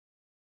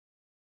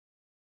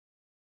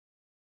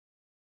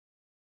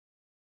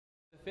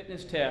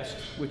Fitness test,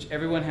 which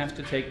everyone has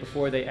to take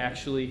before they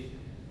actually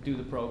do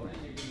the program.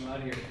 Out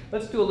of here.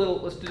 Let's do a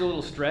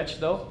little stretch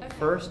though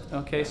first.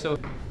 Okay, so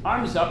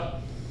arms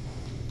up.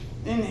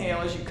 Inhale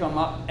as you come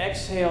up.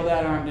 Exhale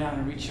that arm down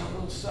and reach a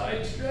little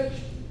side stretch.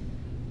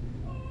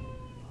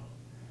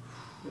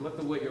 You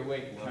let your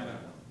weight kind of.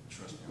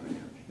 Trust me.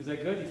 Is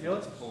that good? You feel it?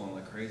 It's pulling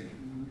like crazy.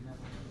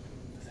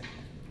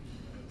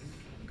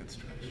 Good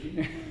stretch.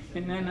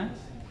 Isn't that nice?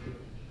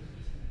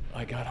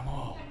 I got them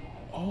all.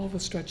 All the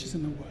stretches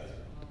in the world.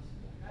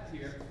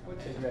 Here.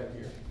 What's his grab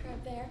here?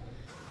 Grab there.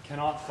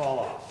 Cannot fall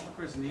off. Look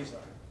where his knees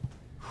are.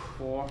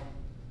 4,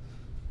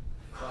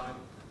 5.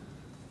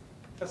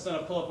 That's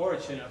not a pull-up or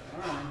a chin-up.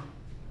 All right.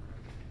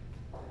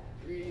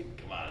 3,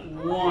 come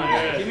on. 1.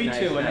 Yes. Give me nice,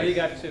 2. Nice. I know you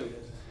got 2.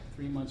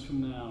 3 months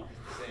from now.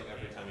 Same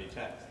every time you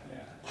test.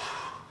 Yeah.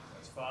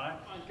 That's 5.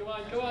 Come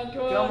on. Come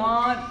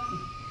on.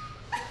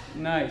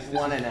 Nice. This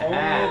 1.5. Test.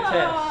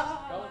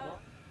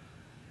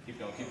 Keep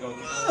going.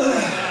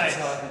 Nice.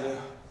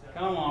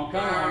 Come on.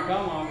 Nice.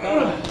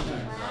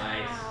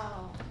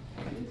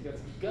 He's got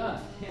some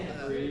guts.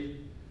 3,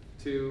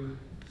 2,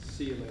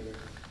 see you later.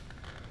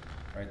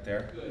 Right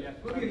there. Good. Yeah.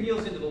 Move your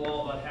heels into the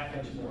wall about half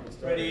inch more.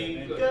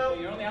 Ready, Good. go.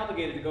 You're only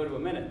obligated to go to a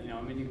minute. You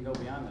can go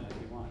beyond that if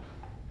you want.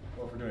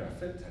 Well, if we're doing a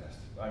fit test,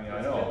 I mean,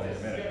 I know in a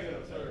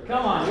minute.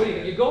 Come on, what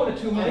are you going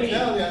to 2 minutes?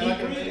 I'm not going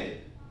to make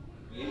it.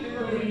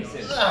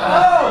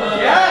 Oh,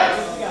 yes!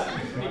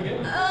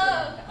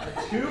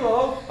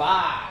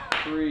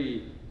 2:05.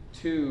 3,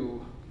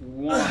 2,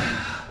 1.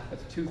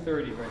 That's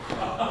 2:30 right there.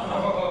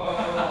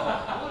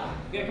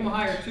 You gotta come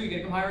higher too. You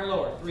gotta come higher and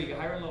lower. 3, get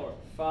higher and lower.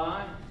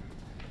 5,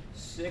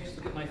 6.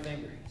 Look at my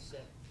finger.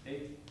 7,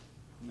 8,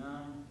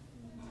 9,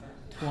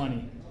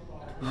 20,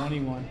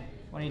 21,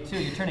 22.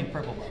 You're turning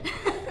purple, bud.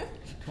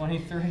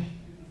 23,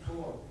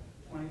 4,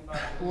 25,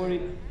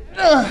 40.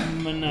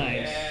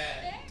 Nice.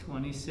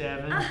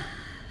 27.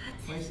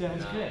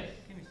 27's good.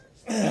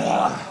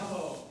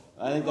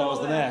 I think that was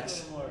the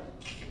max.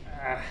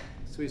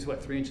 So he's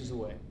what, 3 inches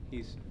away?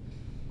 He's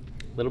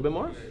A little bit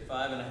more?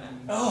 5.5.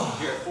 Oh.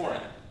 You're at 4.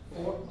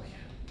 4.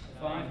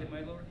 5. Hit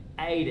my lower.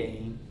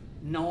 18,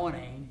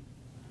 19,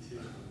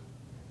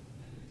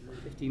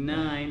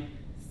 59,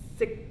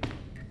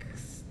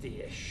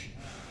 60-ish.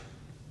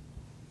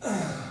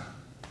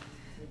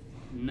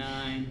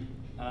 9,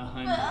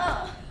 100.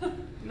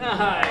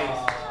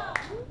 Nice.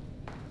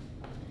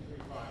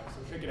 So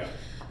pick it up.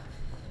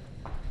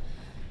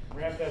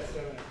 Wrap that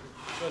 7.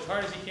 So as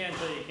hard as you can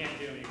until you can't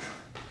do anymore.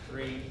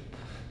 3,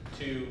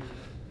 2,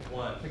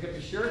 1. Pick up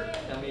your shirt.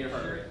 Tell me your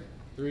heart rate.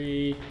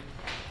 3,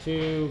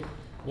 2,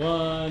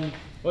 1.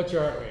 What's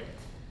your heart rate?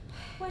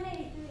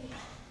 183.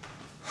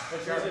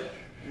 What's your heart rate?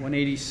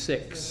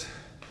 186.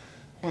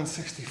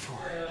 164.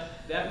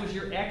 That was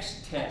your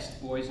X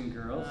test, boys and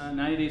girls.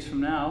 90 days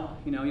from now,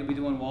 you'll be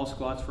doing wall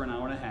squats for an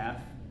hour and a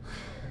half.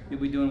 You'll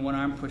be doing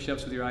one-arm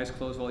push-ups with your eyes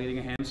closed while eating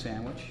a ham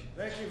sandwich.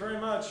 Thank you very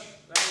much.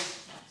 That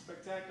was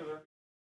spectacular.